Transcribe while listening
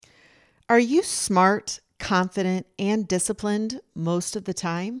Are you smart, confident, and disciplined most of the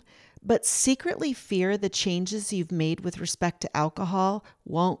time, but secretly fear the changes you've made with respect to alcohol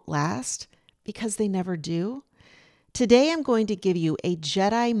won't last because they never do? Today, I'm going to give you a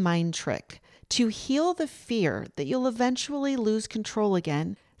Jedi mind trick to heal the fear that you'll eventually lose control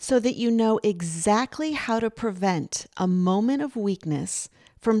again so that you know exactly how to prevent a moment of weakness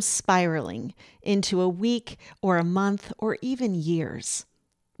from spiraling into a week or a month or even years.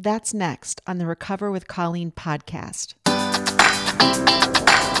 That's next on the Recover with Colleen podcast.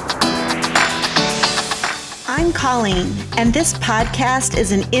 I'm Colleen, and this podcast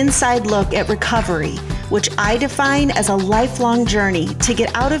is an inside look at recovery, which I define as a lifelong journey to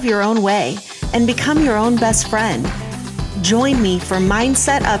get out of your own way and become your own best friend. Join me for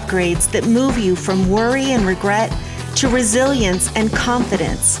mindset upgrades that move you from worry and regret to resilience and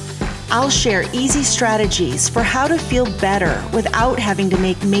confidence. I'll share easy strategies for how to feel better without having to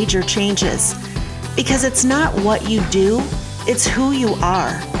make major changes. Because it's not what you do, it's who you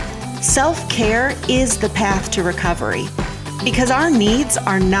are. Self-care is the path to recovery because our needs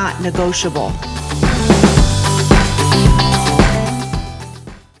are not negotiable.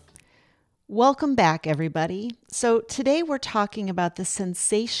 Welcome back, everybody. So today we're talking about the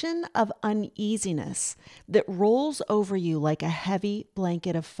sensation of uneasiness that rolls over you like a heavy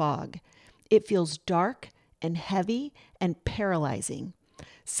blanket of fog. It feels dark and heavy and paralyzing.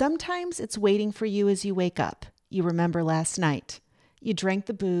 Sometimes it's waiting for you as you wake up. You remember last night. You drank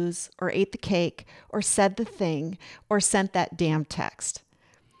the booze or ate the cake or said the thing or sent that damn text.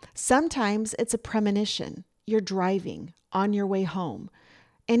 Sometimes it's a premonition. You're driving on your way home.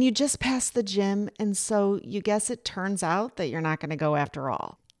 And you just passed the gym, and so you guess it turns out that you're not going to go after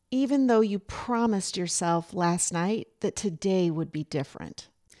all, even though you promised yourself last night that today would be different.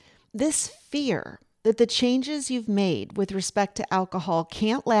 This fear that the changes you've made with respect to alcohol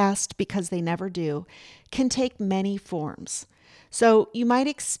can't last because they never do can take many forms. So you might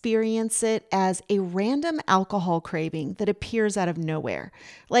experience it as a random alcohol craving that appears out of nowhere.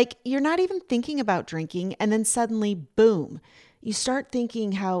 Like you're not even thinking about drinking, and then suddenly, boom, you start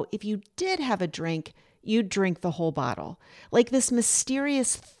thinking how if you did have a drink, you'd drink the whole bottle. Like this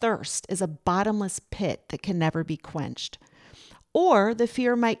mysterious thirst is a bottomless pit that can never be quenched. Or the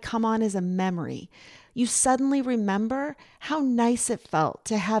fear might come on as a memory. You suddenly remember how nice it felt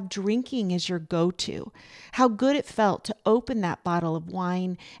to have drinking as your go-to, how good it felt to open that bottle of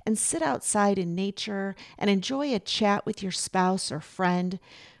wine and sit outside in nature and enjoy a chat with your spouse or friend.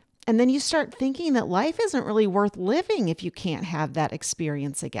 And then you start thinking that life isn't really worth living if you can't have that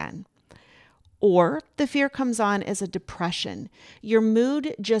experience again. Or the fear comes on as a depression. Your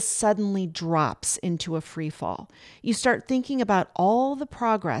mood just suddenly drops into a free fall. You start thinking about all the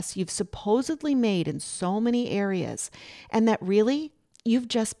progress you've supposedly made in so many areas, and that really you've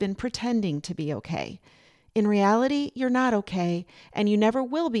just been pretending to be okay. In reality, you're not okay, and you never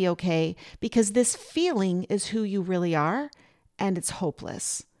will be okay because this feeling is who you really are, and it's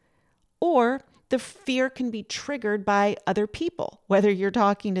hopeless. Or the fear can be triggered by other people, whether you're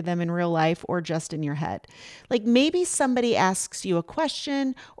talking to them in real life or just in your head. Like maybe somebody asks you a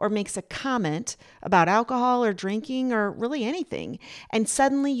question or makes a comment about alcohol or drinking or really anything, and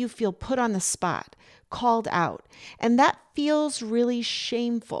suddenly you feel put on the spot, called out, and that feels really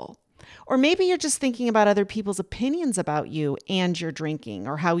shameful. Or maybe you're just thinking about other people's opinions about you and your drinking,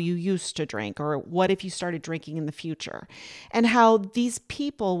 or how you used to drink, or what if you started drinking in the future, and how these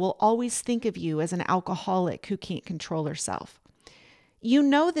people will always think of you as an alcoholic who can't control herself. You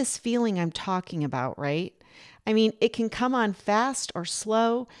know this feeling I'm talking about, right? I mean, it can come on fast or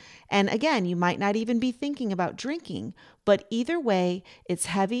slow. And again, you might not even be thinking about drinking, but either way, it's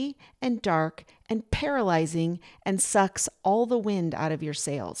heavy and dark and paralyzing and sucks all the wind out of your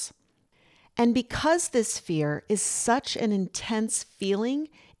sails. And because this fear is such an intense feeling,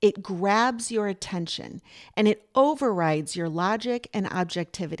 it grabs your attention and it overrides your logic and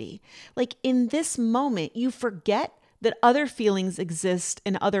objectivity. Like in this moment, you forget that other feelings exist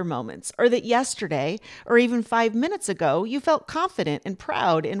in other moments, or that yesterday, or even 5 minutes ago, you felt confident and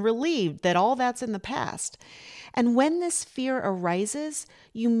proud and relieved that all that's in the past. And when this fear arises,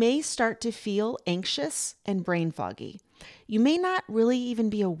 you may start to feel anxious and brain foggy. You may not really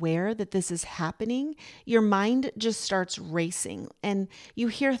even be aware that this is happening. Your mind just starts racing, and you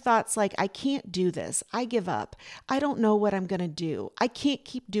hear thoughts like, I can't do this. I give up. I don't know what I'm going to do. I can't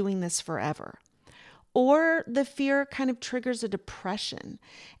keep doing this forever. Or the fear kind of triggers a depression.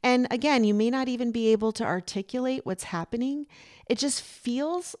 And again, you may not even be able to articulate what's happening. It just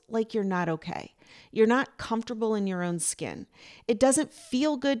feels like you're not okay. You're not comfortable in your own skin. It doesn't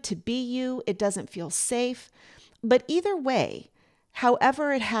feel good to be you. It doesn't feel safe. But either way,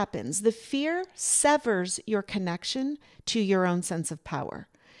 However it happens, the fear severs your connection to your own sense of power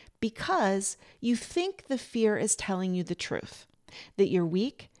because you think the fear is telling you the truth, that you're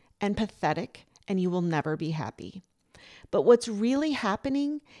weak and pathetic and you will never be happy. But what's really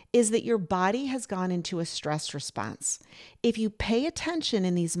happening is that your body has gone into a stress response. If you pay attention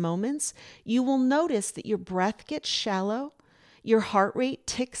in these moments, you will notice that your breath gets shallow, your heart rate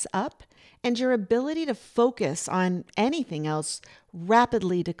ticks up, and your ability to focus on anything else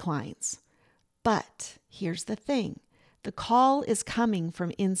rapidly declines. But here's the thing. The call is coming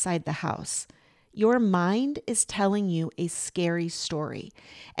from inside the house. Your mind is telling you a scary story,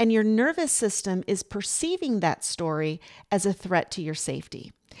 and your nervous system is perceiving that story as a threat to your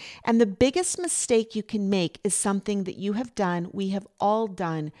safety. And the biggest mistake you can make is something that you have done, we have all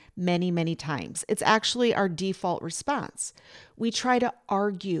done many, many times. It's actually our default response. We try to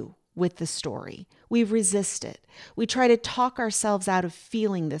argue with the story. We resist it. We try to talk ourselves out of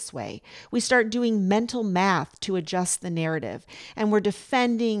feeling this way. We start doing mental math to adjust the narrative, and we're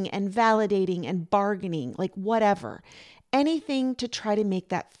defending and validating and bargaining, like whatever, anything to try to make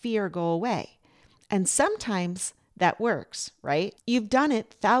that fear go away. And sometimes that works, right? You've done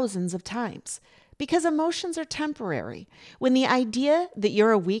it thousands of times. Because emotions are temporary. When the idea that you're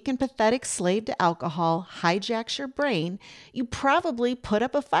a weak and pathetic slave to alcohol hijacks your brain, you probably put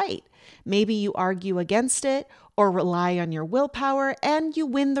up a fight. Maybe you argue against it or rely on your willpower and you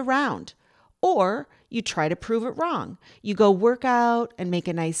win the round. Or you try to prove it wrong. You go work out and make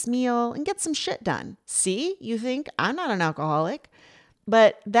a nice meal and get some shit done. See, you think, I'm not an alcoholic.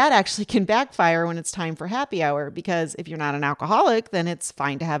 But that actually can backfire when it's time for happy hour, because if you're not an alcoholic, then it's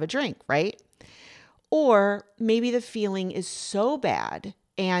fine to have a drink, right? Or maybe the feeling is so bad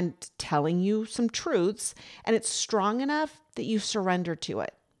and telling you some truths, and it's strong enough that you surrender to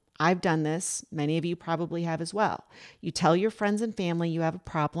it. I've done this. Many of you probably have as well. You tell your friends and family you have a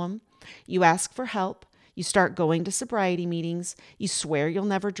problem. You ask for help. You start going to sobriety meetings. You swear you'll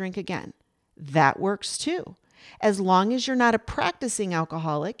never drink again. That works too. As long as you're not a practicing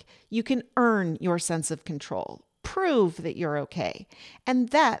alcoholic, you can earn your sense of control. Prove that you're okay. And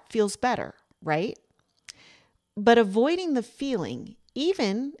that feels better, right? But avoiding the feeling,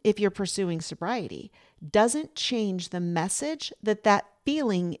 even if you're pursuing sobriety, doesn't change the message that that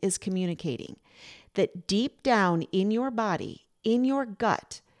feeling is communicating. That deep down in your body, in your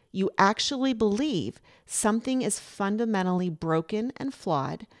gut, you actually believe something is fundamentally broken and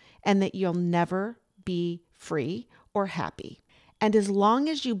flawed, and that you'll never be free or happy. And as long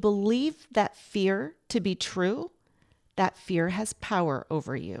as you believe that fear to be true, that fear has power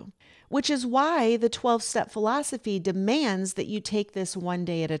over you. Which is why the 12-step philosophy demands that you take this one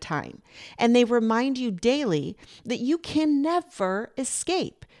day at a time. And they remind you daily that you can never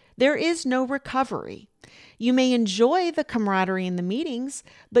escape. There is no recovery. You may enjoy the camaraderie in the meetings,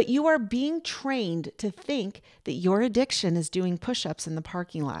 but you are being trained to think that your addiction is doing push-ups in the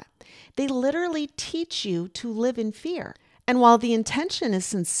parking lot. They literally teach you to live in fear. And while the intention is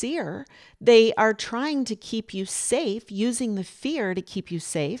sincere, they are trying to keep you safe, using the fear to keep you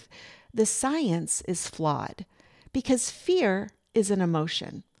safe. The science is flawed because fear is an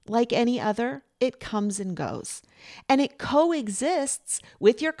emotion. Like any other, it comes and goes. And it coexists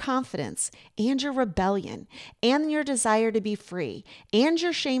with your confidence and your rebellion and your desire to be free and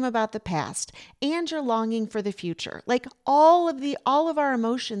your shame about the past and your longing for the future. Like all of our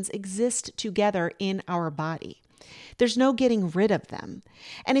emotions exist together in our body. There's no getting rid of them.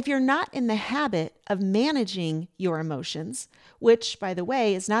 And if you're not in the habit of managing your emotions, which, by the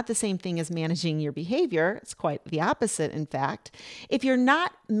way, is not the same thing as managing your behavior, it's quite the opposite, in fact. If you're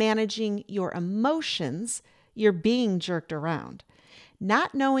not managing your emotions, you're being jerked around.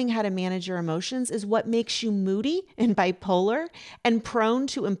 Not knowing how to manage your emotions is what makes you moody and bipolar and prone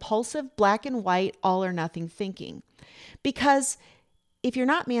to impulsive black and white all or nothing thinking. Because if you're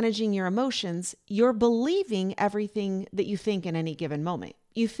not managing your emotions, you're believing everything that you think in any given moment.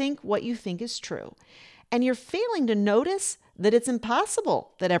 You think what you think is true. And you're failing to notice that it's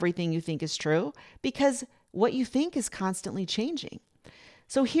impossible that everything you think is true because what you think is constantly changing.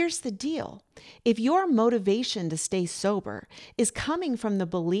 So here's the deal. If your motivation to stay sober is coming from the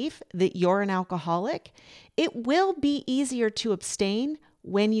belief that you're an alcoholic, it will be easier to abstain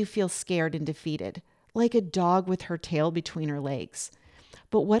when you feel scared and defeated, like a dog with her tail between her legs.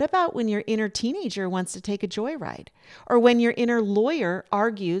 But what about when your inner teenager wants to take a joyride? Or when your inner lawyer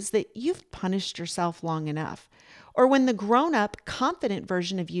argues that you've punished yourself long enough? Or when the grown-up, confident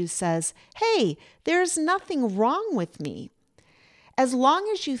version of you says, hey, there's nothing wrong with me. As long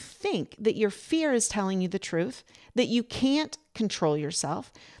as you think that your fear is telling you the truth, that you can't control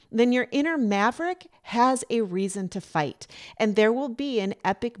yourself, then your inner maverick has a reason to fight. And there will be an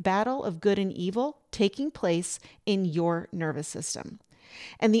epic battle of good and evil taking place in your nervous system.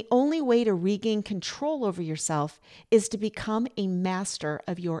 And the only way to regain control over yourself is to become a master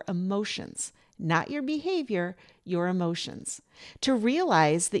of your emotions, not your behavior, your emotions. To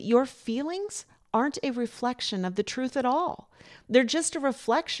realize that your feelings aren't a reflection of the truth at all. They're just a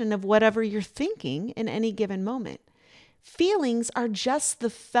reflection of whatever you're thinking in any given moment. Feelings are just the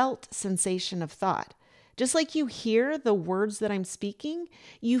felt sensation of thought. Just like you hear the words that I'm speaking,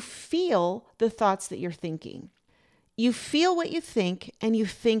 you feel the thoughts that you're thinking. You feel what you think and you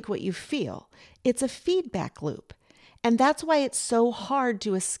think what you feel. It's a feedback loop. And that's why it's so hard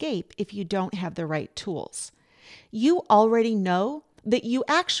to escape if you don't have the right tools. You already know that you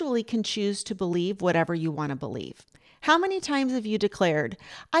actually can choose to believe whatever you want to believe. How many times have you declared,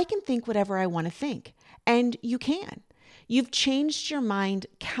 I can think whatever I want to think? And you can. You've changed your mind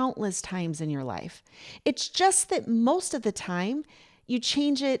countless times in your life. It's just that most of the time you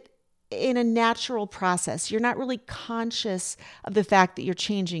change it in a natural process. You're not really conscious of the fact that you're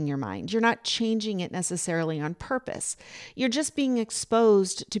changing your mind. You're not changing it necessarily on purpose. You're just being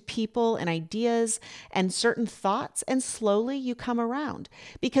exposed to people and ideas and certain thoughts, and slowly you come around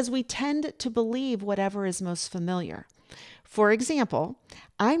because we tend to believe whatever is most familiar. For example,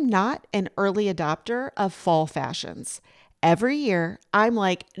 I'm not an early adopter of fall fashions. Every year, I'm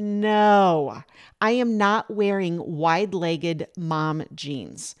like, no, I am not wearing wide-legged mom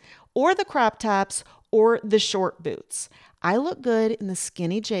jeans or the crop tops or the short boots. I look good in the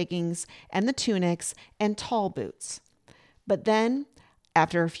skinny jeggings and the tunics and tall boots. But then,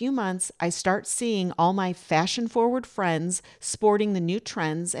 after a few months, I start seeing all my fashion-forward friends sporting the new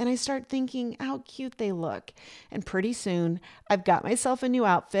trends, and I start thinking how cute they look. And pretty soon, I've got myself a new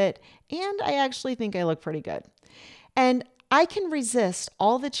outfit, and I actually think I look pretty good. And I can resist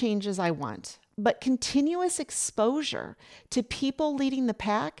all the changes I want, but continuous exposure to people leading the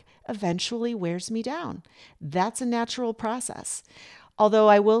pack eventually wears me down. That's a natural process. Although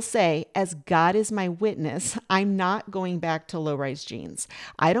I will say, as God is my witness, I'm not going back to low-rise jeans.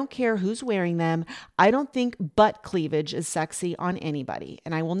 I don't care who's wearing them. I don't think butt cleavage is sexy on anybody,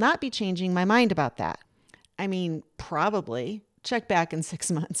 and I will not be changing my mind about that. I mean, probably. Check back in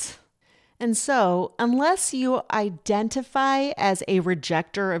 6 months. And so, unless you identify as a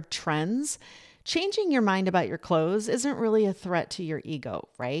rejecter of trends, changing your mind about your clothes isn't really a threat to your ego,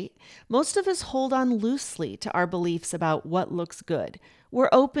 right? Most of us hold on loosely to our beliefs about what looks good. We're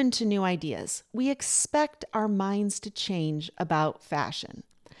open to new ideas. We expect our minds to change about fashion.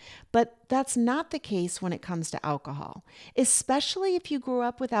 But that's not the case when it comes to alcohol, especially if you grew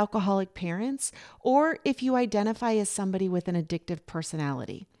up with alcoholic parents or if you identify as somebody with an addictive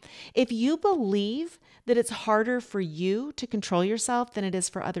personality. If you believe that it's harder for you to control yourself than it is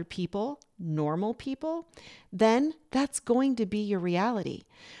for other people, normal people, then that's going to be your reality.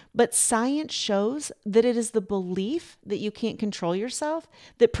 But science shows that it is the belief that you can't control yourself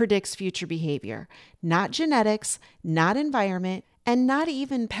that predicts future behavior, not genetics, not environment, and not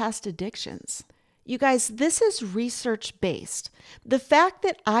even past addictions. You guys, this is research-based. The fact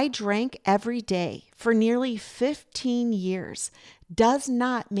that I drank every day for nearly 15 years does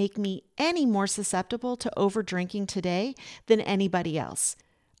not make me any more susceptible to overdrinking today than anybody else,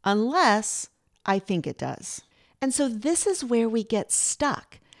 unless I think it does. And so this is where we get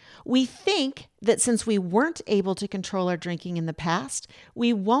stuck. We think that since we weren't able to control our drinking in the past,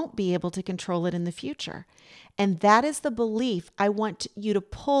 we won't be able to control it in the future. And that is the belief I want you to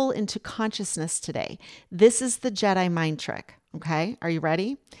pull into consciousness today. This is the Jedi mind trick, okay? Are you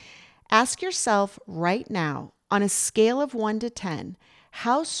ready? Ask yourself right now, on a scale of 1 to 10,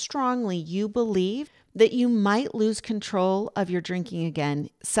 how strongly you believe that you might lose control of your drinking again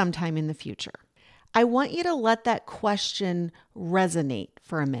sometime in the future. I want you to let that question resonate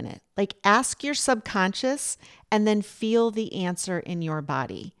for a minute. Like, ask your subconscious and then feel the answer in your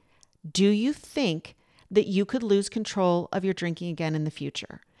body. Do you think that you could lose control of your drinking again in the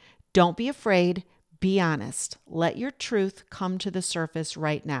future? Don't be afraid. Be honest. Let your truth come to the surface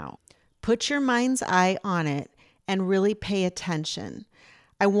right now. Put your mind's eye on it and really pay attention.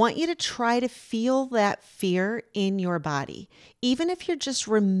 I want you to try to feel that fear in your body, even if you're just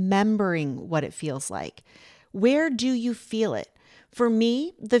remembering what it feels like. Where do you feel it? For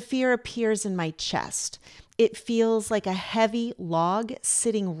me, the fear appears in my chest. It feels like a heavy log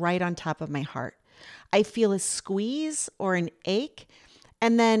sitting right on top of my heart. I feel a squeeze or an ache,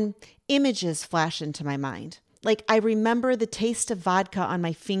 and then images flash into my mind. Like I remember the taste of vodka on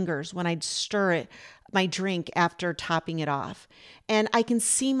my fingers when I'd stir it, my drink after topping it off. And I can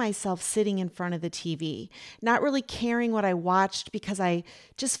see myself sitting in front of the TV, not really caring what I watched because I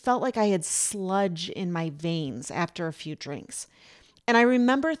just felt like I had sludge in my veins after a few drinks. And I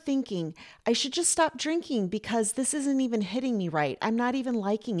remember thinking, I should just stop drinking because this isn't even hitting me right. I'm not even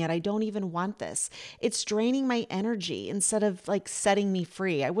liking it. I don't even want this. It's draining my energy instead of like setting me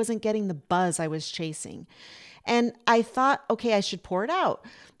free. I wasn't getting the buzz I was chasing. And I thought, okay, I should pour it out.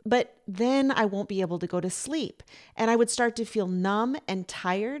 But then I won't be able to go to sleep. And I would start to feel numb and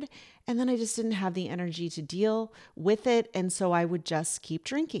tired. And then I just didn't have the energy to deal with it. And so I would just keep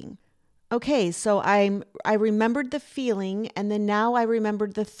drinking. Okay, so I remembered the feeling, and then now I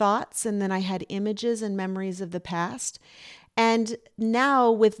remembered the thoughts, and then I had images and memories of the past. And now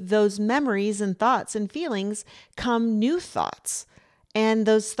with those memories and thoughts and feelings come new thoughts. And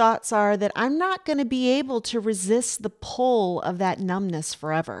those thoughts are that I'm not going to be able to resist the pull of that numbness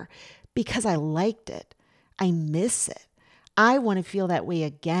forever because I liked it. I miss it. I want to feel that way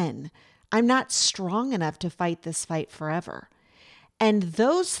again. I'm not strong enough to fight this fight forever. And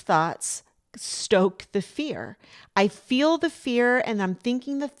those thoughts stoke the fear. I feel the fear and I'm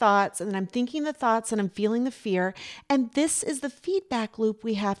thinking the thoughts and then I'm thinking the thoughts and I'm feeling the fear. And this is the feedback loop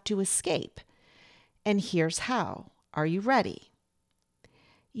we have to escape. And here's how. Are you ready?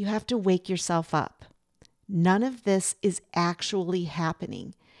 You have to wake yourself up. None of this is actually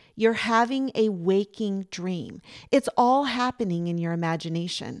happening. You're having a waking dream. It's all happening in your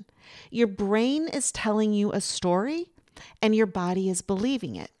imagination. Your brain is telling you a story and your body is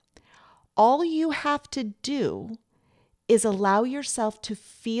believing it. All you have to do is allow yourself to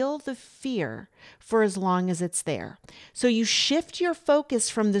feel the fear for as long as it's there. So you shift your focus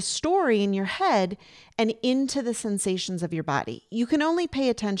from the story in your head and into the sensations of your body. You can only pay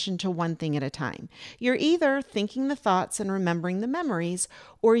attention to one thing at a time. You're either thinking the thoughts and remembering the memories,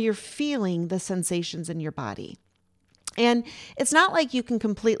 or you're feeling the sensations in your body. And it's not like you can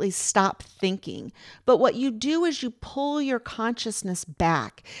completely stop thinking, but what you do is you pull your consciousness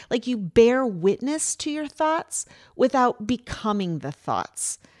back, like you bear witness to your thoughts without becoming the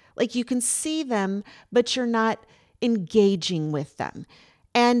thoughts. Like you can see them, but you're not engaging with them.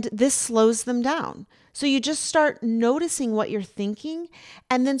 And this slows them down. So you just start noticing what you're thinking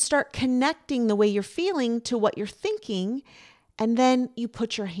and then start connecting the way you're feeling to what you're thinking. And then you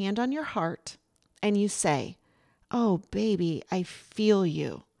put your hand on your heart and you say, "Oh, baby, I feel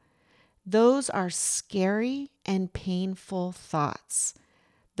you." Those are scary and painful thoughts.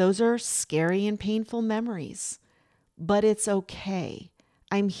 Those are scary and painful memories. But it's okay.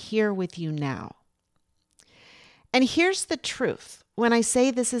 I'm here with you now. And here's the truth when I say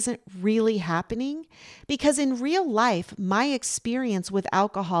this isn't really happening, because in real life, my experience with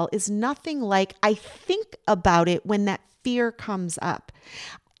alcohol is nothing like I think about it when that fear comes up.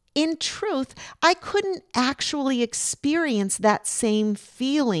 In truth, I couldn't actually experience that same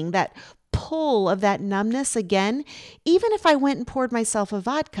feeling, that pull of that numbness again, even if I went and poured myself a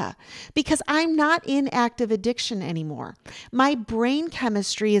vodka, because I'm not in active addiction anymore. My brain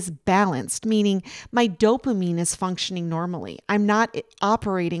chemistry is balanced, meaning my dopamine is functioning normally. I'm not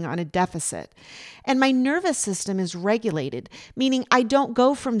operating on a deficit. And my nervous system is regulated, meaning I don't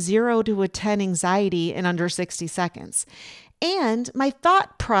go from 0 to a 10 anxiety in under 60 seconds. And my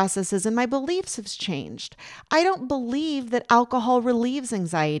thought processes and my beliefs have changed. I don't believe that alcohol relieves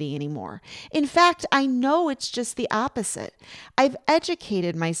anxiety anymore. In fact, I know it's just the opposite. I've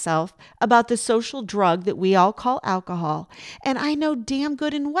educated myself about the social drug that we all call alcohol, and I know damn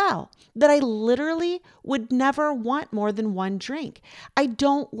good and well that I literally would never want more than one drink. I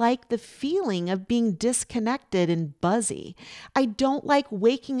don't like the feeling of being disconnected and buzzy. I don't like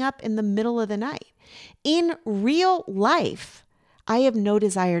waking up in the middle of the night. In real life, I have no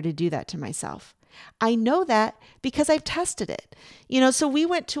desire to do that to myself. I know that because I've tested it. So we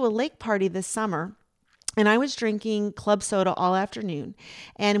went to a lake party this summer and I was drinking club soda all afternoon,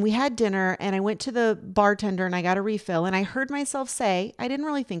 and we had dinner, and I went to the bartender and I got a refill, and I heard myself say, I didn't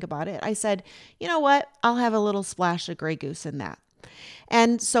really think about it. I said, you know what? I'll have a little splash of Grey Goose in that.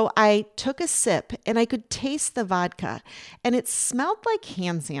 And so I took a sip and I could taste the vodka and it smelled like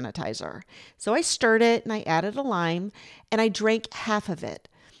hand sanitizer. So I stirred it and I added a lime and I drank half of it.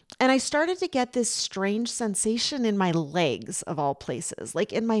 And I started to get this strange sensation in my legs, of all places,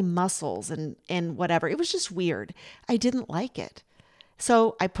 like in my muscles and whatever. It was just weird. I didn't like it.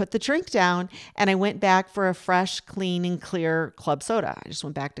 So I put the drink down and I went back for a fresh, clean, and clear club soda. I just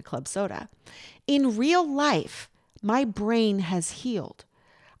went back to club soda. In real life, my brain has healed.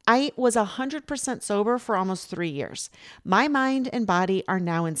 I was 100% sober for almost 3 years. My mind and body are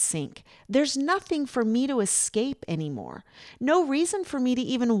now in sync. There's nothing for me to escape anymore. No reason for me to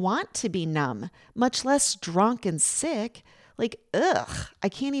even want to be numb, much less drunk and sick. Like, ugh, I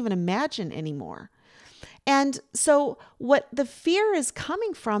can't even imagine anymore. And so, what the fear is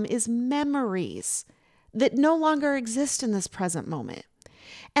coming from is memories that no longer exist in this present moment.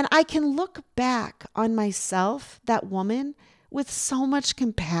 And I can look back on myself, that woman, with so much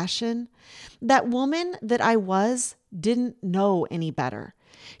compassion. That woman that I was didn't know any better.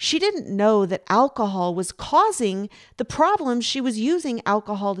 She didn't know that alcohol was causing the problems she was using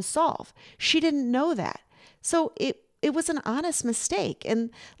alcohol to solve. She didn't know that. So it was an honest mistake. And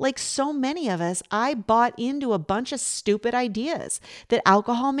like so many of us, I bought into a bunch of stupid ideas that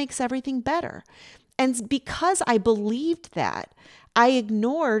alcohol makes everything better. And because I believed that, I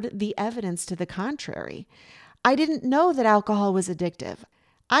ignored the evidence to the contrary. I didn't know that alcohol was addictive.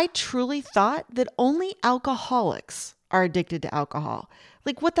 I truly thought that only alcoholics are addicted to alcohol.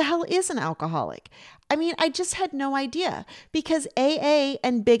 Like, what the hell is an alcoholic? I mean, I just had no idea because AA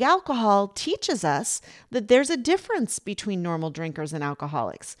and big alcohol teaches us that there's a difference between normal drinkers and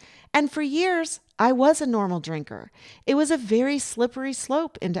alcoholics. And for years, I was a normal drinker. It was a very slippery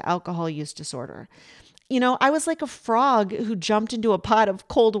slope into alcohol use disorder. I was like a frog who jumped into a pot of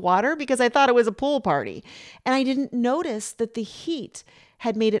cold water because I thought it was a pool party. And I didn't notice that the heat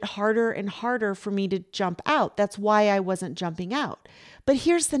had made it harder and harder for me to jump out. That's why I wasn't jumping out. But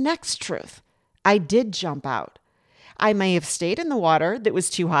here's the next truth. I did jump out. I may have stayed in the water that was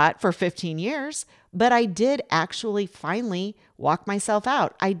too hot for 15 years, but I did actually finally walk myself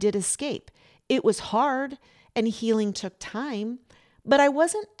out. I did escape. It was hard and healing took time. But I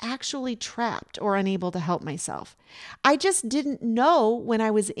wasn't actually trapped or unable to help myself. I just didn't know when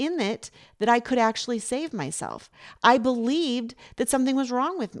I was in it that I could actually save myself. I believed that something was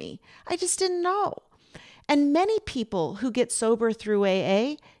wrong with me. I just didn't know. And many people who get sober through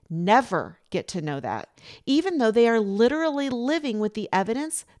AA never get to know that, even though they are literally living with the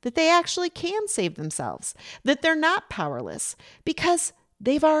evidence that they actually can save themselves, that they're not powerless, because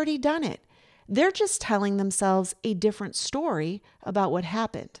they've already done it. They're just telling themselves a different story about what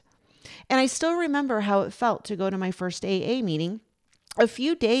happened. And I still remember how it felt to go to my first AA meeting a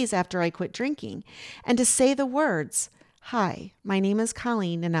few days after I quit drinking and to say the words, "Hi, my name is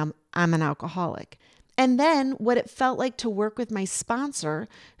Colleen and I'm an alcoholic." And then what it felt like to work with my sponsor,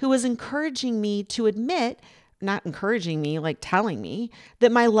 who was encouraging me to admit, not encouraging me, like telling me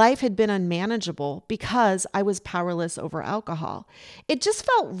that my life had been unmanageable because I was powerless over alcohol. It just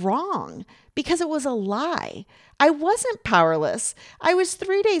felt wrong because it was a lie. I wasn't powerless. I was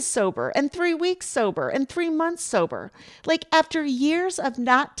 3 days sober and 3 weeks sober and 3 months sober. Like after years of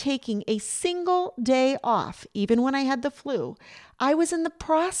not taking a single day off, even when I had the flu, I was in the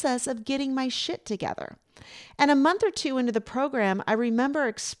process of getting my shit together. And a month or two into the program, I remember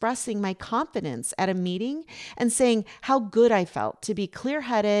expressing my confidence at a meeting and saying how good I felt to be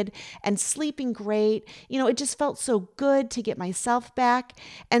clear-headed and sleeping great. It just felt so good to get myself back.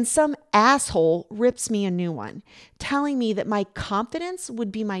 And some asshole rips me a new one, telling me that my confidence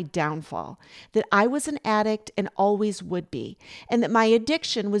would be my downfall, that I was an addict and always would be, and that my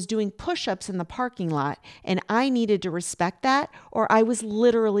addiction was doing push-ups in the parking lot, and I needed to respect that or I was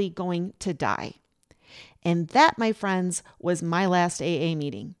literally going to die. And that, my friends, was my last AA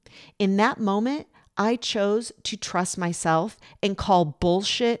meeting. In that moment, I chose to trust myself and call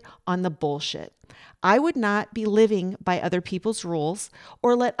bullshit on the bullshit. I would not be living by other people's rules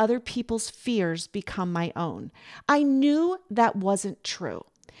or let other people's fears become my own. I knew that wasn't true.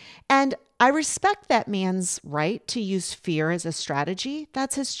 And I respect that man's right to use fear as a strategy.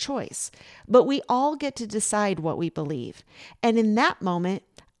 That's his choice. But we all get to decide what we believe. And in that moment,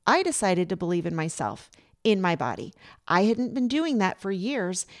 I decided to believe in myself, in my body. I hadn't been doing that for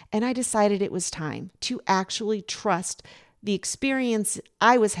years, and I decided it was time to actually trust the experience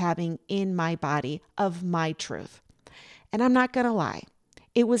I was having in my body of my truth. And I'm not going to lie,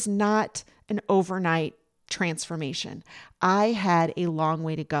 it was not an overnight transformation. I had a long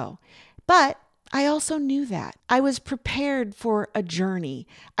way to go, but I also knew that. I was prepared for a journey.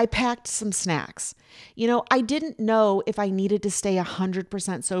 I packed some snacks. I didn't know if I needed to stay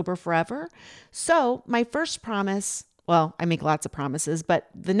 100% sober forever. So my first promise, well, I make lots of promises, but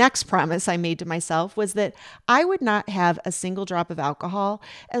the next promise I made to myself was that I would not have a single drop of alcohol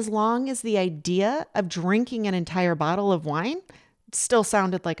as long as the idea of drinking an entire bottle of wine still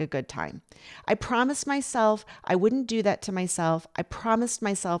sounded like a good time. I promised myself I wouldn't do that to myself. I promised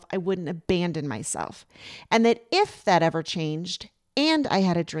myself I wouldn't abandon myself. And that if that ever changed and I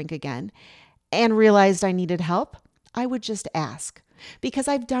had a drink again and realized I needed help, I would just ask. because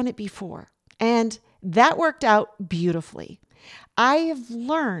I've done it before. And that worked out beautifully. I have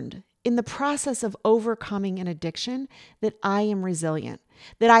learned in the process of overcoming an addiction that I am resilient,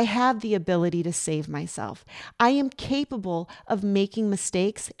 that I have the ability to save myself. I am capable of making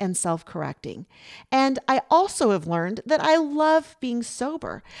mistakes and self-correcting. And I also have learned that I love being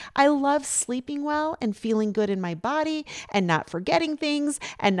sober. I love sleeping well and feeling good in my body and not forgetting things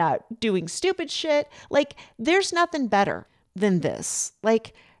and not doing stupid shit. Like, there's nothing better than this.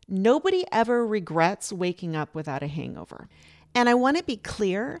 Like, nobody ever regrets waking up without a hangover. And I want to be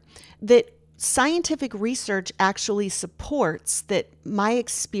clear that scientific research actually supports that my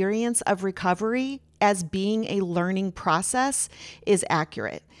experience of recovery as being a learning process is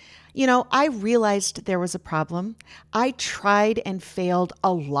accurate. I realized there was a problem. I tried and failed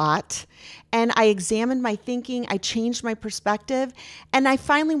a lot, and I examined my thinking. I changed my perspective, and I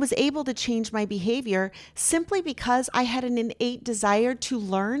finally was able to change my behavior simply because I had an innate desire to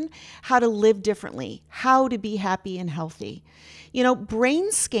learn how to live differently, how to be happy and healthy.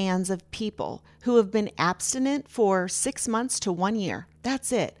 Brain scans of people who have been abstinent for 6 months to 1 year,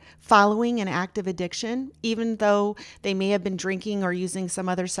 that's it, following an active addiction, even though they may have been drinking or using some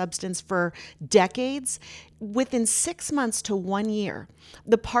other substance for decades, within 6 months to 1 year,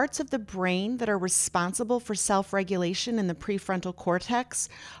 the parts of the brain that are responsible for self-regulation in the prefrontal cortex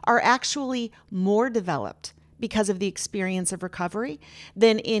are actually more developed because of the experience of recovery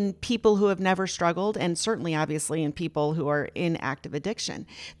than in people who have never struggled, and certainly obviously in people who are in active addiction.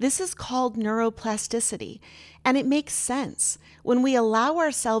 This is called neuroplasticity, and it makes sense. When we allow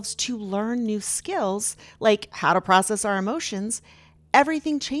ourselves to learn new skills, like how to process our emotions,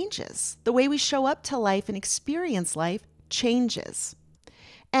 everything changes. The way we show up to life and experience life changes.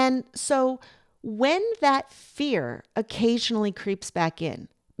 And so when that fear occasionally creeps back in,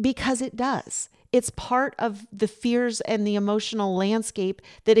 because it does, it's part of the fears and the emotional landscape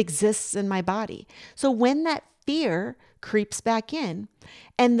that exists in my body. So when that fear creeps back in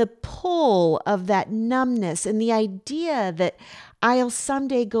and the pull of that numbness and the idea that I'll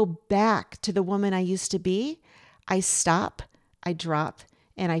someday go back to the woman I used to be, I stop, I drop,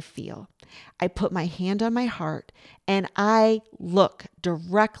 and I feel. I put my hand on my heart and I look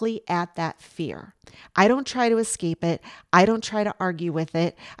directly at that fear. I don't try to escape it. I don't try to argue with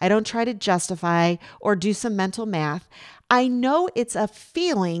it. I don't try to justify or do some mental math. I know it's a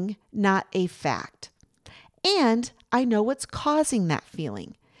feeling, not a fact. And I know what's causing that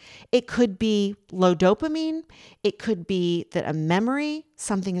feeling. It could be low dopamine. It could be that a memory,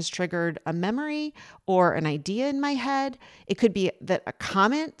 something has triggered a memory or an idea in my head. It could be that a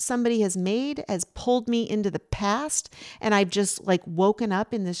comment somebody has made has pulled me into the past and I've just woken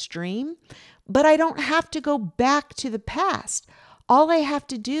up in this dream. But I don't have to go back to the past. All I have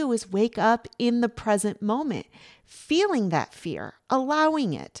to do is wake up in the present moment, feeling that fear,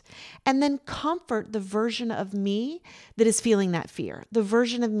 allowing it, and then comfort the version of me that is feeling that fear, the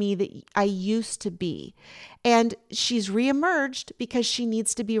version of me that I used to be. And she's reemerged because she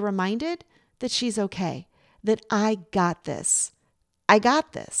needs to be reminded that she's okay, that I got this. I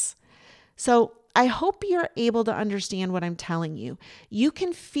got this. So I hope you're able to understand what I'm telling you. You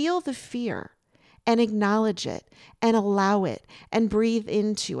can feel the fear and acknowledge it and allow it and breathe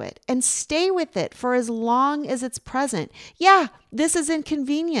into it and stay with it for as long as it's present. Yeah, this is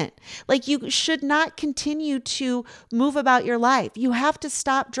inconvenient. You should not continue to move about your life. You have to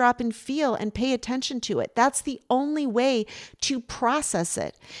stop, drop, and feel and pay attention to it. That's the only way to process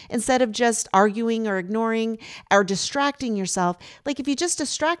it instead of just arguing or ignoring or distracting yourself. If you just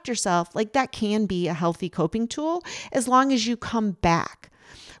distract yourself, that can be a healthy coping tool as long as you come back.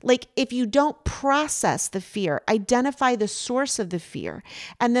 If you don't process the fear, identify the source of the fear,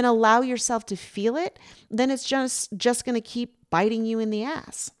 and then allow yourself to feel it, then it's just going to keep biting you in the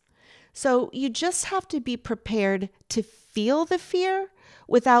ass. So you just have to be prepared to feel the fear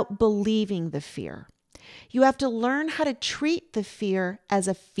without believing the fear. You have to learn how to treat the fear as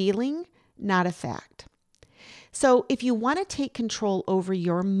a feeling, not a fact. So if you want to take control over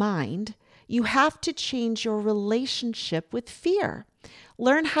your mind, you have to change your relationship with fear.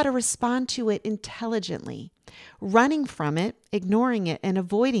 Learn how to respond to it intelligently. Running from it, ignoring it, and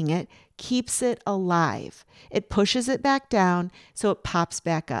avoiding it keeps it alive. It pushes it back down so it pops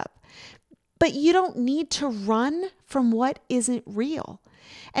back up. But you don't need to run from what isn't real.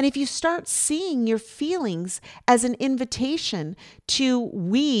 And if you start seeing your feelings as an invitation to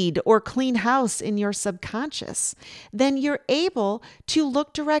weed or clean house in your subconscious, then you're able to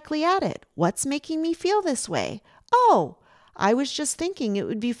look directly at it. What's making me feel this way? Oh, I was just thinking it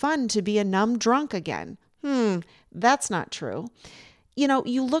would be fun to be a numb drunk again. That's not true.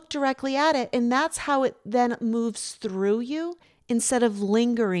 You look directly at it, and that's how it then moves through you instead of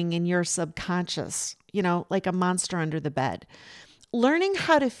lingering in your subconscious, like a monster under the bed. Learning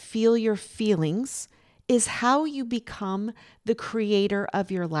how to feel your feelings is how you become the creator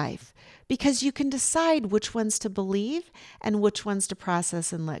of your life, because you can decide which ones to believe and which ones to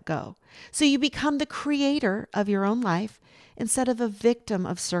process and let go. So you become the creator of your own life instead of a victim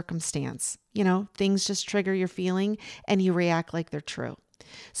of circumstance. Things just trigger your feeling and you react like they're true.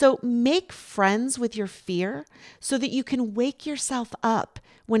 So make friends with your fear so that you can wake yourself up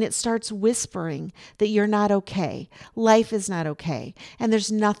when it starts whispering that you're not okay, life is not okay, and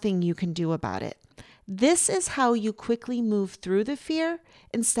there's nothing you can do about it. This is how you quickly move through the fear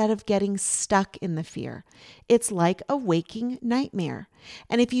instead of getting stuck in the fear. It's like a waking nightmare.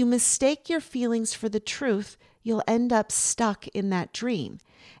 And if you mistake your feelings for the truth, you'll end up stuck in that dream.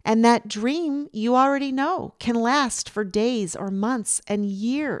 And that dream, you already know, can last for days or months and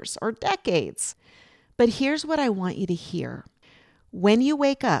years or decades. But here's what I want you to hear. When you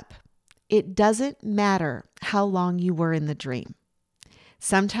wake up, it doesn't matter how long you were in the dream.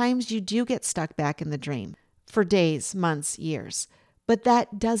 Sometimes you do get stuck back in the dream for days, months, years, but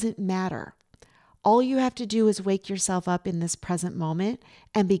that doesn't matter. All you have to do is wake yourself up in this present moment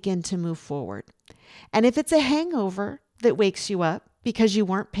and begin to move forward. And if it's a hangover that wakes you up because you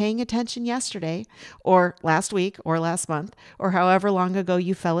weren't paying attention yesterday or last week or last month or however long ago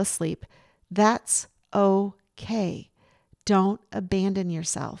you fell asleep, that's okay. Don't abandon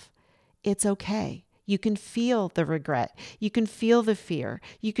yourself. It's okay. You can feel the regret. You can feel the fear.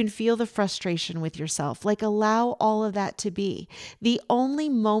 You can feel the frustration with yourself. Allow all of that to be. The only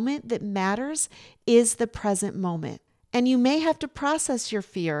moment that matters is the present moment. And you may have to process your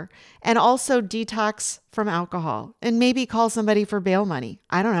fear and also detox from alcohol and maybe call somebody for bail money.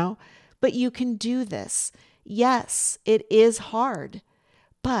 I don't know. But you can do this. Yes, it is hard,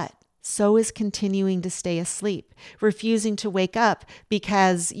 but so is continuing to stay asleep, refusing to wake up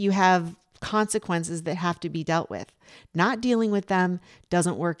because you have consequences that have to be dealt with. Not dealing with them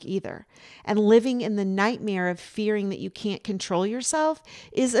doesn't work either. And living in the nightmare of fearing that you can't control yourself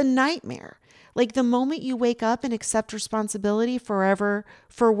is a nightmare. The moment you wake up and accept responsibility for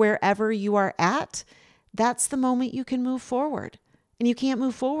wherever you are at, that's the moment you can move forward. And you can't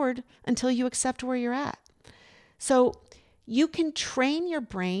move forward until you accept where you're at. So you can train your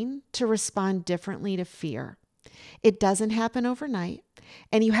brain to respond differently to fear. It doesn't happen overnight,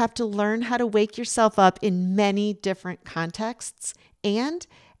 and you have to learn how to wake yourself up in many different contexts and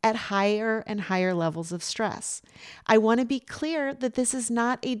at higher and higher levels of stress. I want to be clear that this is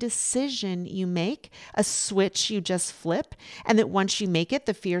not a decision you make, a switch you just flip, and that once you make it,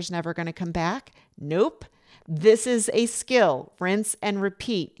 the fear's never going to come back. Nope. This is a skill, rinse and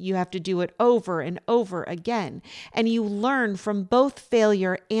repeat. You have to do it over and over again. And you learn from both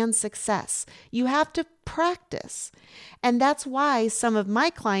failure and success. You have to practice. And that's why some of my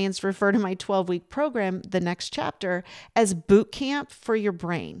clients refer to my 12-week program, The Next Chapter, as boot camp for your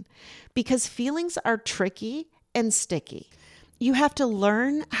brain. Because feelings are tricky and sticky. You have to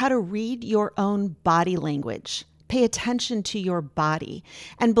learn how to read your own body language. Pay attention to your body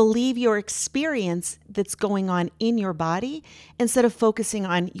and believe your experience that's going on in your body instead of focusing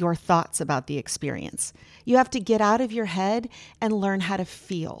on your thoughts about the experience. You have to get out of your head and learn how to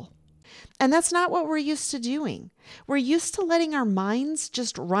feel. And that's not what we're used to doing. We're used to letting our minds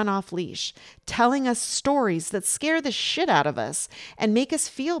just run off leash, telling us stories that scare the shit out of us and make us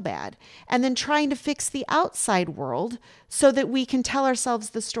feel bad, and then trying to fix the outside world so that we can tell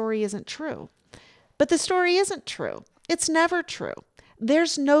ourselves the story isn't true. But the story isn't true. It's never true.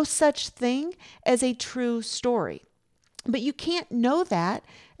 There's no such thing as a true story. But you can't know that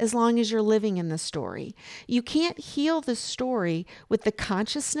as long as you're living in the story. You can't heal the story with the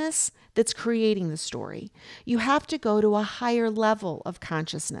consciousness that's creating the story. You have to go to a higher level of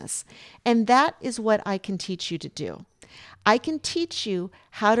consciousness. And that is what I can teach you to do. I can teach you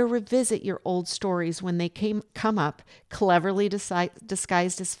how to revisit your old stories when they come up, cleverly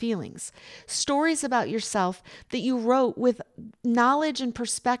disguised as feelings. Stories about yourself that you wrote with knowledge and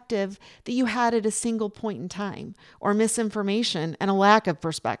perspective that you had at a single point in time, or misinformation and a lack of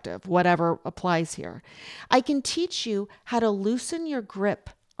perspective, whatever applies here. I can teach you how to loosen your grip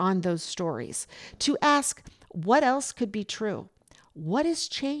on those stories, to ask, what else could be true? What has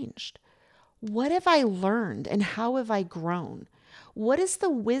changed? What have I learned and how have I grown? What is the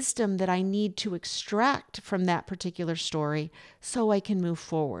wisdom that I need to extract from that particular story so I can move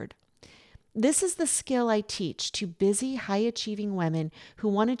forward? This is the skill I teach to busy, high-achieving women who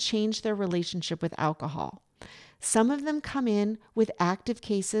want to change their relationship with alcohol. Some of them come in with active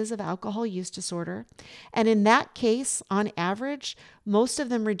cases of alcohol use disorder. And in that case, on average, most of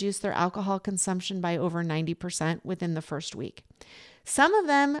them reduce their alcohol consumption by over 90% within the first week. Some of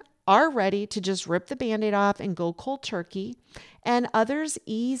them are ready to just rip the Band-Aid off and go cold turkey, and others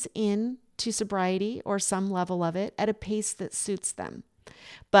ease in to sobriety or some level of it at a pace that suits them.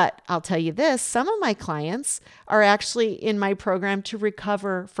 But I'll tell you this, some of my clients are actually in my program to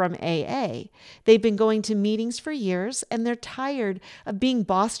recover from AA. They've been going to meetings for years and they're tired of being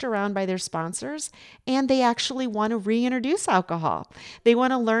bossed around by their sponsors, and they actually want to reintroduce alcohol. They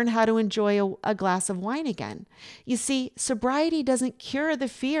want to learn how to enjoy a glass of wine again. You see, sobriety doesn't cure the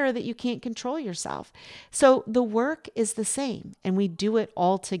fear that you can't control yourself. So the work is the same, and we do it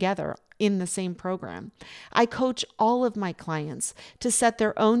all together in the same program. I coach all of my clients to set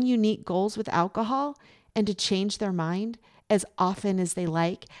their own unique goals with alcohol and to change their mind as often as they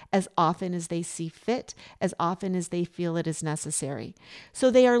like, as often as they see fit, as often as they feel it is necessary. So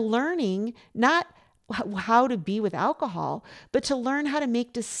they are learning not how to be with alcohol, but to learn how to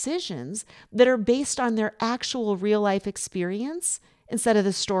make decisions that are based on their actual real life experience instead of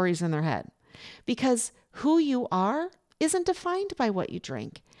the stories in their head. Because who you are isn't defined by what you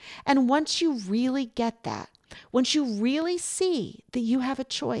drink. And once you really get that, once you really see that you have a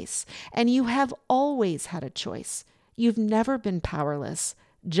choice, and you have always had a choice, you've never been powerless,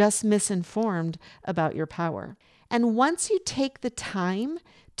 just misinformed about your power. And once you take the time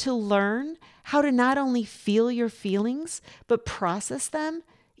to learn how to not only feel your feelings, but process them,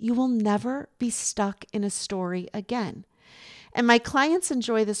 you will never be stuck in a story again. And my clients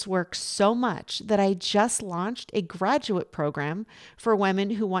enjoy this work so much that I just launched a graduate program for women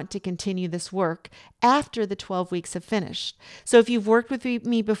who want to continue this work after the 12 weeks have finished. So if you've worked with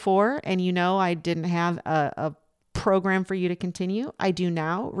me before and you know I didn't have a program for you to continue, I do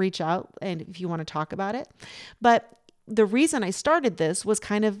now. Reach out and if you want to talk about it. But the reason I started this was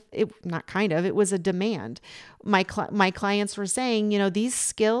it was a demand. My clients were saying, these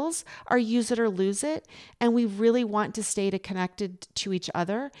skills are use it or lose it. And we really want to stay connected to each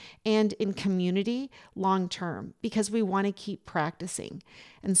other and in community long term because we want to keep practicing.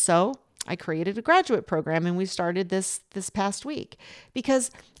 And so I created a graduate program and we started this past week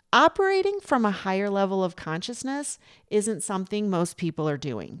because operating from a higher level of consciousness isn't something most people are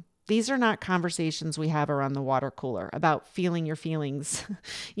doing. These are not conversations we have around the water cooler about feeling your feelings,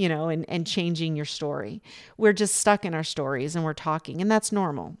 and changing your story. We're just stuck in our stories and we're talking, and that's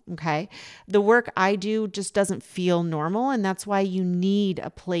normal, okay? The work I do just doesn't feel normal, and that's why you need a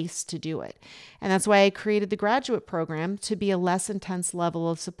place to do it. And that's why I created the graduate program to be a less intense level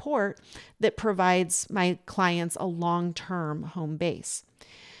of support that provides my clients a long-term home base.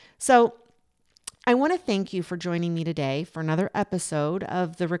 So I want to thank you for joining me today for another episode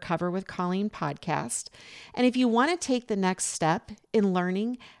of the Recover with Colleen podcast. And if you want to take the next step in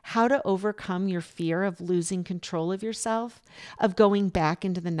learning how to overcome your fear of losing control of yourself, of going back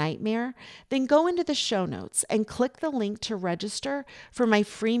into the nightmare, then go into the show notes and click the link to register for my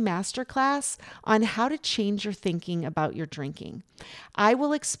free masterclass on how to change your thinking about your drinking. I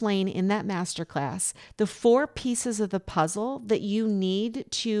will explain in that masterclass the 4 pieces of the puzzle that you need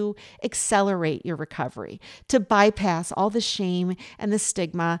to accelerate your recovery, to bypass all the shame and the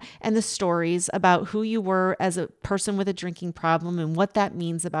stigma and the stories about who you were as a person with a drinking problem and what that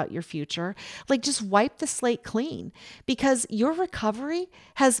means about your future. Like, just wipe the slate clean, because your recovery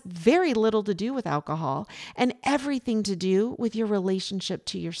has very little to do with alcohol and everything to do with your relationship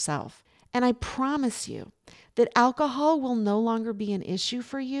to yourself. And I promise you that alcohol will no longer be an issue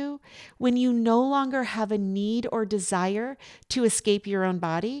for you when you no longer have a need or desire to escape your own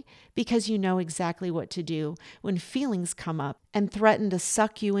body, because you know exactly what to do when feelings come up and threaten to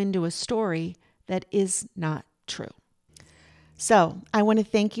suck you into a story that is not true. So I want to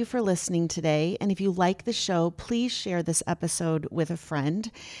thank you for listening today. And if you like the show, please share this episode with a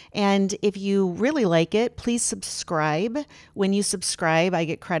friend. And if you really like it, please subscribe. When you subscribe, I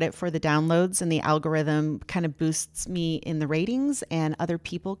get credit for the downloads, and the algorithm kind of boosts me in the ratings, and other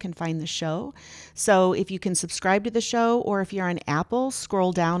people can find the show. So if you can subscribe to the show, or if you're on Apple,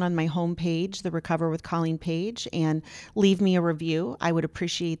 scroll down on my homepage, the Recover with Colleen page, and leave me a review. I would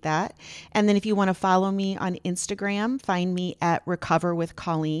appreciate that. And then if you want to follow me on Instagram, find me at at Recover with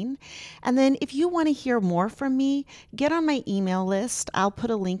Colleen. And then if you want to hear more from me, get on my email list. I'll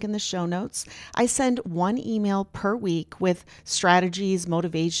put a link in the show notes. I send one email per week with strategies,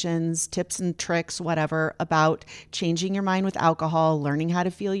 motivations, tips and tricks, whatever, about changing your mind with alcohol, learning how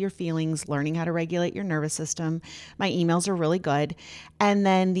to feel your feelings, learning how to regulate your nervous system. My emails are really good. And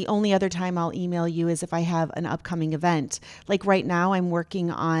then the only other time I'll email you is if I have an upcoming event. Like right now, I'm working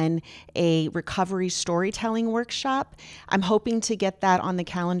on a recovery storytelling workshop. I'm hoping to get that on the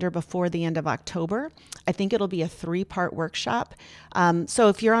calendar before the end of October. I think it'll be a 3-part workshop. So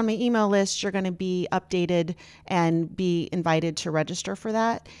if you're on my email list, you're going to be updated and be invited to register for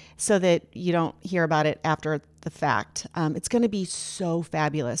that so that you don't hear about it after the fact. It's going to be so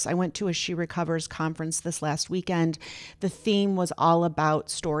fabulous. I went to a She Recovers conference this last weekend. The theme was all about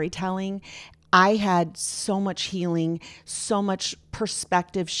storytelling. I had so much healing, so much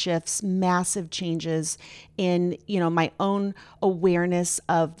perspective shifts, massive changes in, my own awareness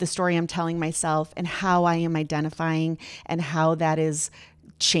of the story I'm telling myself and how I am identifying and how that is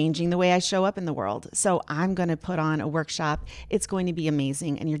changing the way I show up in the world. So I'm going to put on a workshop. It's going to be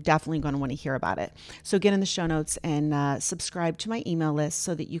amazing, and you're definitely going to want to hear about it. So get in the show notes and subscribe to my email list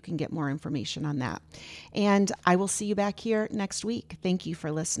so that you can get more information on that. And I will see you back here next week. Thank you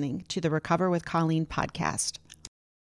for listening to the Recover with Colleen podcast.